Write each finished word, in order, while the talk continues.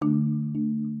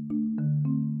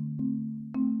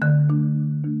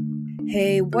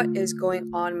Hey, what is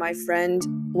going on, my friend?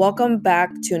 Welcome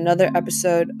back to another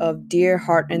episode of Dear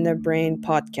Heart and Their Brain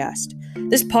podcast.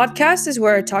 This podcast is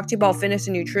where I talk to you about fitness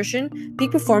and nutrition,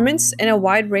 peak performance, and a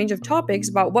wide range of topics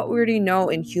about what we already know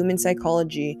in human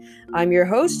psychology. I'm your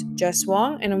host, Jess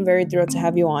Wong, and I'm very thrilled to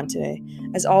have you on today.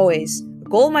 As always, the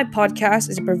goal of my podcast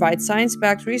is to provide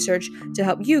science-backed research to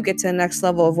help you get to the next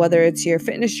level of whether it's your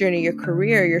fitness journey, your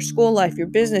career, your school life, your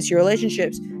business, your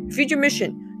relationships, your future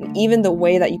mission, and even the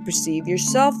way that you perceive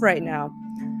yourself right now.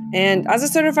 And as a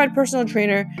certified personal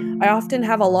trainer, I often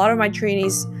have a lot of my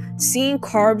trainees seeing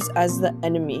carbs as the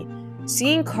enemy,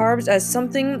 seeing carbs as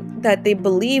something that they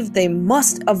believe they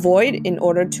must avoid in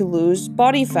order to lose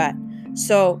body fat.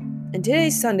 So, in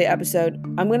today's Sunday episode,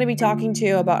 I'm going to be talking to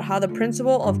you about how the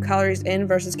principle of calories in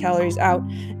versus calories out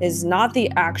is not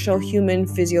the actual human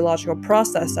physiological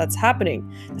process that's happening.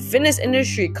 The fitness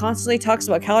industry constantly talks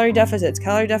about calorie deficits.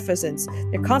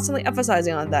 They're constantly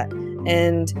emphasizing on that.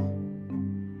 And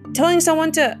telling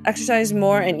someone to exercise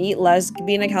more and eat less,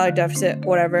 be in a calorie deficit,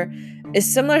 whatever, is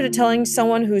similar to telling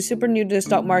someone who's super new to the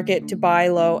stock market to buy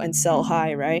low and sell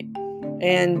high, right?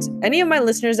 And any of my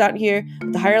listeners out here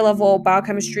with the higher level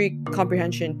biochemistry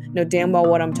comprehension know damn well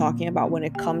what I'm talking about when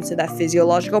it comes to that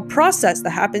physiological process that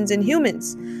happens in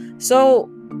humans. So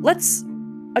let's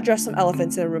address some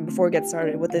elephants in the room before we get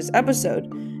started with this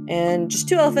episode. And just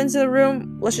two elephants in the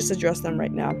room, let's just address them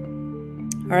right now.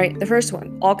 All right, the first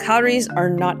one, all calories are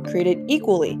not created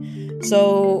equally.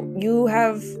 So you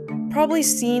have probably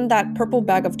seen that purple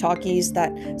bag of Takis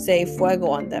that say fuego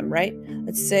on them, right?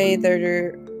 Let's say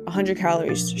they're 100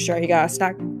 calories. Sure, you got a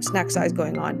snack size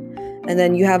going on. And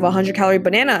then you have a 100 calorie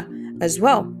banana as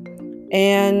well.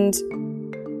 And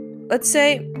let's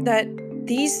say that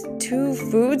these two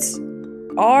foods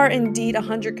are indeed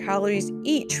 100 calories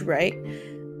each, right?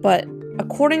 But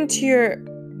according to your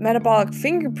metabolic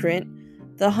fingerprint,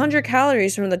 the 100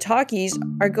 calories from the Takis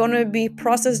are going to be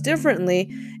processed differently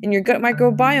in your gut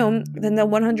microbiome than the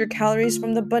 100 calories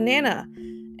from the banana.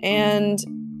 And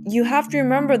you have to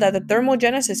remember that the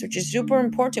thermogenesis, which is super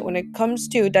important when it comes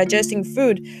to digesting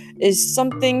food, is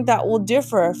something that will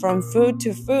differ from food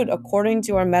to food according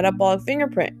to our metabolic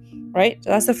fingerprint, right?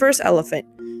 So that's the first elephant.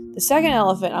 The second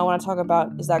elephant I want to talk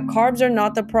about is that carbs are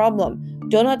not the problem.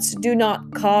 Donuts do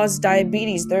not cause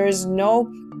diabetes. There is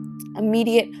no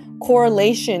immediate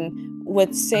correlation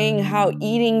with saying how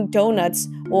eating donuts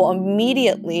will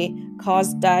immediately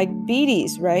cause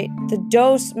diabetes, right? The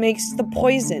dose makes the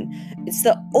poison. It's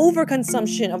the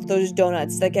overconsumption of those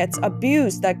donuts that gets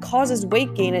abused, that causes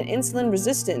weight gain and insulin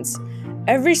resistance.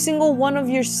 Every single one of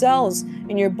your cells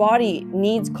in your body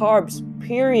needs carbs,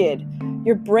 period.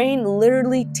 Your brain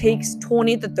literally takes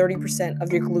 20 to 30%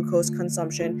 of your glucose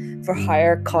consumption for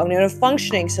higher cognitive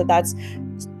functioning. So that's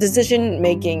decision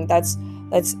making, that's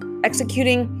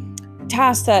executing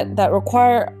tasks that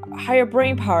require higher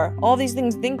brain power, all these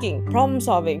things, thinking, problem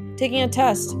solving, taking a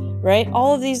test, right?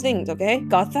 All of these things, okay?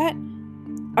 Got that?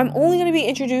 I'm only going to be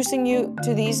introducing you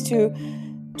to these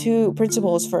two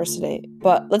principles first today,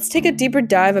 but let's take a deeper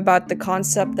dive about the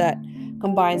concept that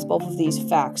combines both of these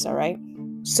facts, all right?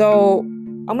 So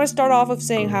I'm going to start off with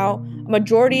saying how a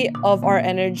majority of our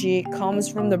energy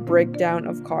comes from the breakdown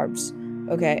of carbs.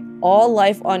 Okay, all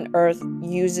life on Earth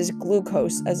uses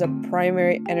glucose as a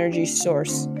primary energy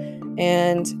source.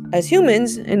 And as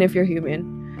humans, and if you're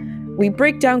human, we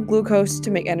break down glucose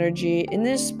to make energy in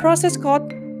this process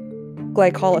called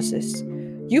glycolysis.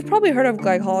 You've probably heard of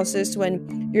glycolysis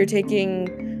when you're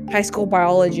taking high school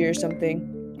biology or something.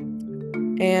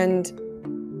 And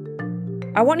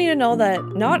I want you to know that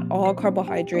not all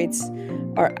carbohydrates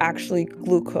are actually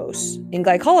glucose. In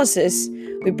glycolysis,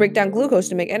 we break down glucose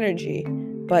to make energy,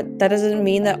 but that doesn't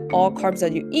mean that all carbs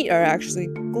that you eat are actually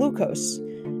glucose.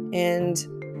 And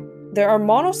there are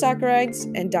monosaccharides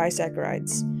and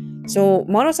disaccharides. So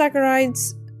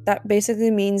monosaccharides, that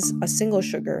basically means a single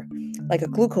sugar, like a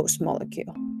glucose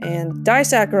molecule. And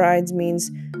disaccharides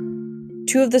means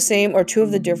two of the same or two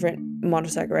of the different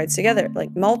monosaccharides together,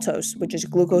 like maltose, which is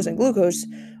glucose and glucose,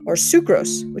 or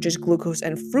sucrose, which is glucose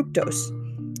and fructose.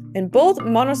 And both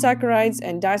monosaccharides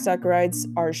and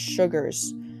disaccharides are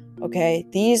sugars, okay?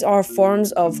 These are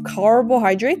forms of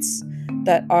carbohydrates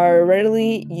that are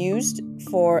readily used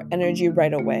for energy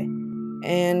right away.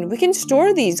 And we can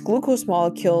store these glucose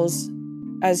molecules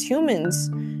as humans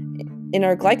in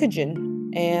our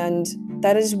glycogen. And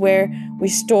that is where we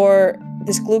store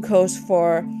this glucose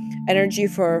for energy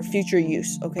for future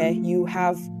use, okay? You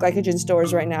have glycogen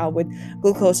stores right now with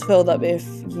glucose filled up if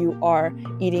you are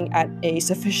eating at a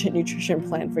sufficient nutrition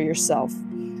plan for yourself.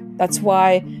 That's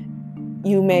why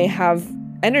you may have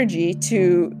energy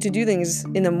to do things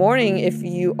in the morning if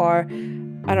you are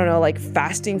I don't know, like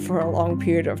fasting for a long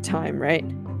period of time, right?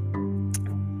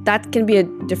 That can be a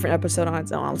different episode on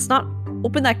its own. Let's not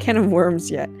open that can of worms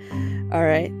yet. All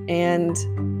right. And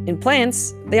in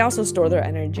plants, they also store their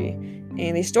energy,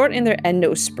 and they store it in their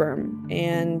endosperm,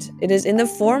 and it is in the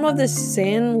form of this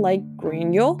sand-like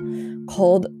granule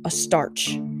called a starch.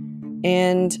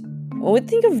 And when we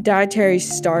think of dietary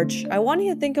starch, I want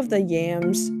you to think of the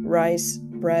yams, rice,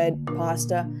 bread,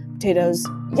 pasta, potatoes,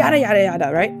 yada yada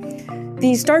yada, right?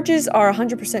 These starches are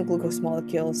 100% glucose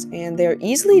molecules, and they're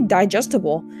easily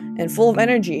digestible and full of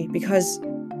energy because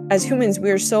as humans,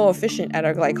 we are so efficient at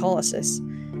our glycolysis.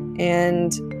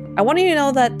 And I want you to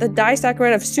know that the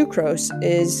disaccharide of sucrose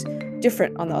is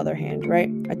different on the other hand, right?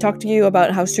 I talked to you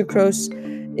about how sucrose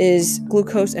is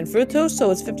glucose and fructose,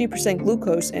 so it's 50%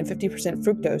 glucose and 50%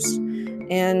 fructose.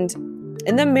 And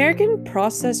in the American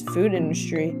processed food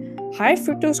industry, high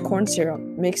fructose corn syrup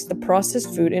makes the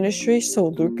processed food industry so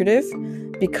lucrative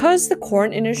because the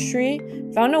corn industry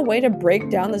found a way to break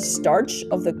down the starch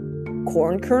of the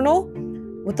corn kernel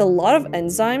with a lot of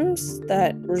enzymes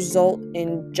that result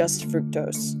in just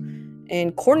fructose.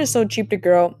 And corn is so cheap to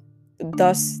grow,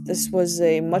 thus this was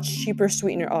a much cheaper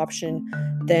sweetener option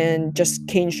than just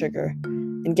cane sugar.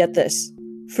 And get this,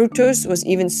 fructose was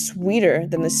even sweeter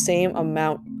than the same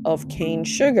amount of cane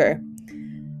sugar.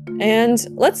 And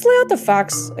let's lay out the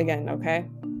facts again, okay?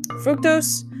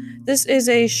 Fructose, this is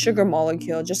a sugar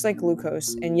molecule, just like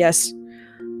glucose. And yes,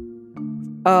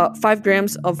 5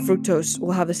 grams of fructose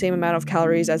will have the same amount of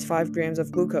calories as 5 grams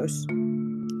of glucose.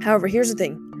 However, here's the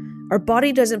thing. Our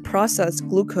body doesn't process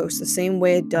glucose the same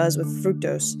way it does with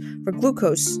fructose. For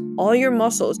glucose, all your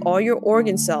muscles, all your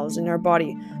organ cells in our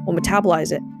body will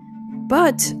metabolize it.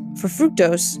 But for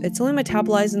fructose, it's only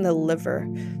metabolized in the liver.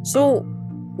 So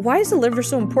why is the liver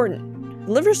so important?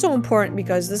 The liver is so important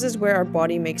because this is where our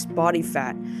body makes body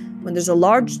fat. When there's a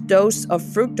large dose of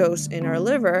fructose in our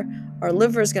liver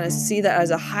is going to see that as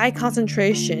a high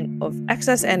concentration of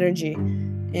excess energy.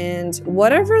 And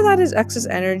whatever that is excess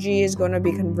energy is going to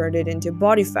be converted into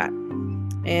body fat.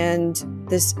 And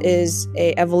this is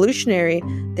a evolutionary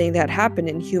thing that happened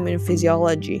in human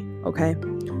physiology, okay?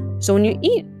 So when you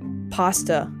eat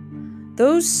pasta,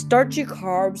 those starchy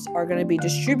carbs are going to be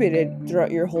distributed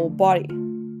throughout your whole body.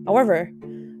 However,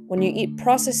 when you eat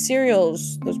processed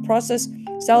cereals, those processed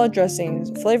salad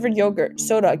dressings, flavored yogurt,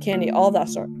 soda, candy, all that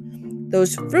sort,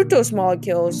 those fructose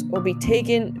molecules will be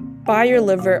taken by your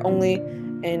liver only,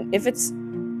 and if it's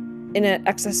in an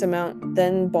excess amount,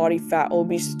 then body fat will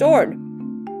be stored.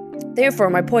 Therefore,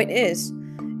 my point is,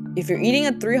 if you're eating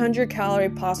a 300-calorie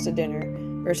pasta dinner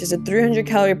versus a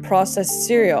 300-calorie processed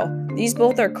cereal, these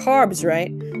both are carbs,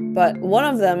 right? But one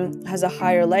of them has a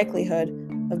higher likelihood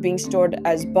of being stored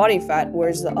as body fat,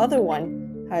 whereas the other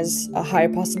one has a higher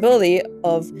possibility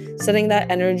of sending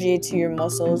that energy to your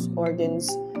muscles, organs,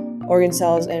 organ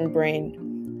cells, and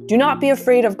brain. Do not be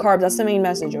afraid of carbs. That's the main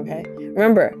message, okay?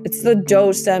 Remember, it's the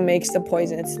dose that makes the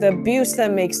poison. It's the abuse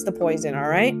that makes the poison, all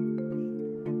right?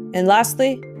 And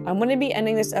lastly, I'm going to be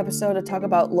ending this episode to talk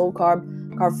about low carb,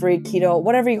 carb-free, keto,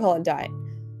 whatever you call it, diet.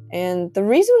 And the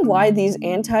reason why these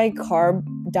anti-carb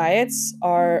diets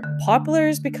are popular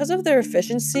is because of their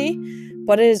efficiency,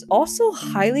 but it is also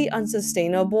highly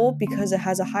unsustainable because it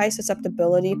has a high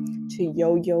susceptibility to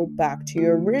yo-yo back to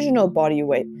your original body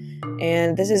weight.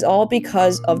 And this is all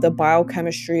because of the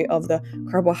biochemistry of the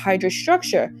carbohydrate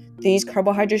structure. These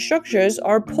carbohydrate structures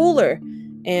are polar,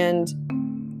 and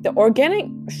the organic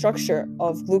structure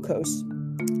of glucose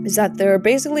is that there are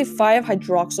basically 5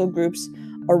 hydroxyl groups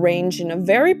arranged in a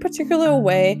very particular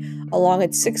way along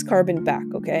its 6-carbon back,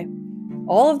 okay?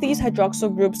 All of these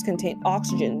hydroxyl groups contain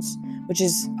oxygens, which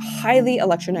is highly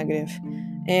electronegative.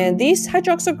 And these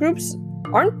hydroxyl groups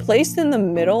aren't placed in the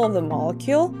middle of the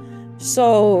molecule,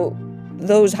 so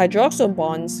those hydroxyl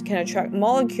bonds can attract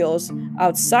molecules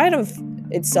outside of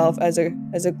itself as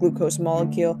a glucose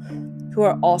molecule who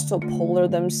are also polar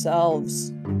themselves.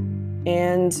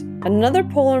 And another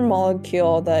polar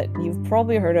molecule that you've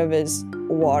probably heard of is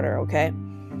water, okay?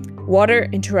 Water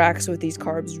interacts with these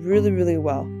carbs really, really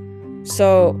well.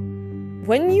 So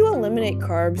when you eliminate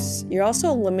carbs, you're also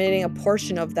eliminating a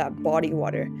portion of that body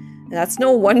water. And that's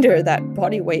no wonder that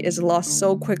body weight is lost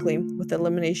so quickly with the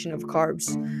elimination of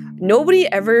carbs. Nobody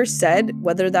ever said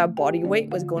whether that body weight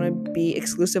was going to be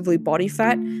exclusively body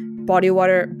fat, body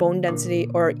water, bone density,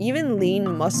 or even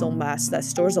lean muscle mass that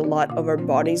stores a lot of our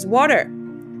body's water.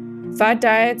 Fat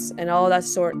diets and all that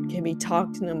sort can be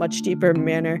talked in a much deeper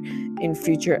manner in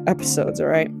future episodes,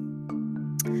 alright?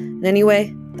 And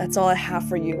anyway, that's all I have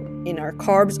for you in our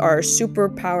Carbs Are Our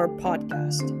Superpower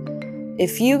podcast.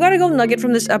 If you got a gold nugget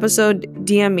from this episode,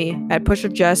 DM me at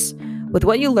PushUpJess with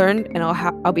what you learned, and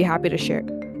I'll be happy to share it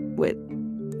with.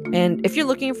 And if you're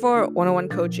looking for one-on-one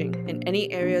coaching in any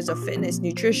areas of fitness,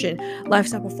 nutrition,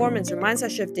 lifestyle performance, or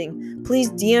mindset shifting, please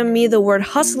DM me the word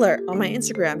hustler on my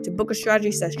Instagram to book a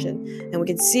strategy session, and we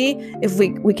can see if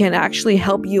we can actually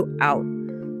help you out.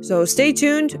 So stay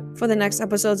tuned for the next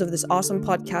episodes of this awesome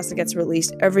podcast that gets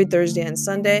released every Thursday and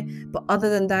Sunday. But other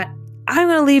than that, I'm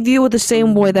going to leave you with the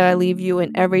same way that I leave you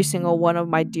in every single one of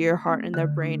my Dear Heart and Their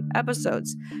Brain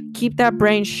episodes. Keep that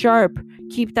brain sharp,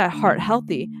 keep that heart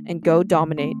healthy, and go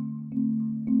dominate.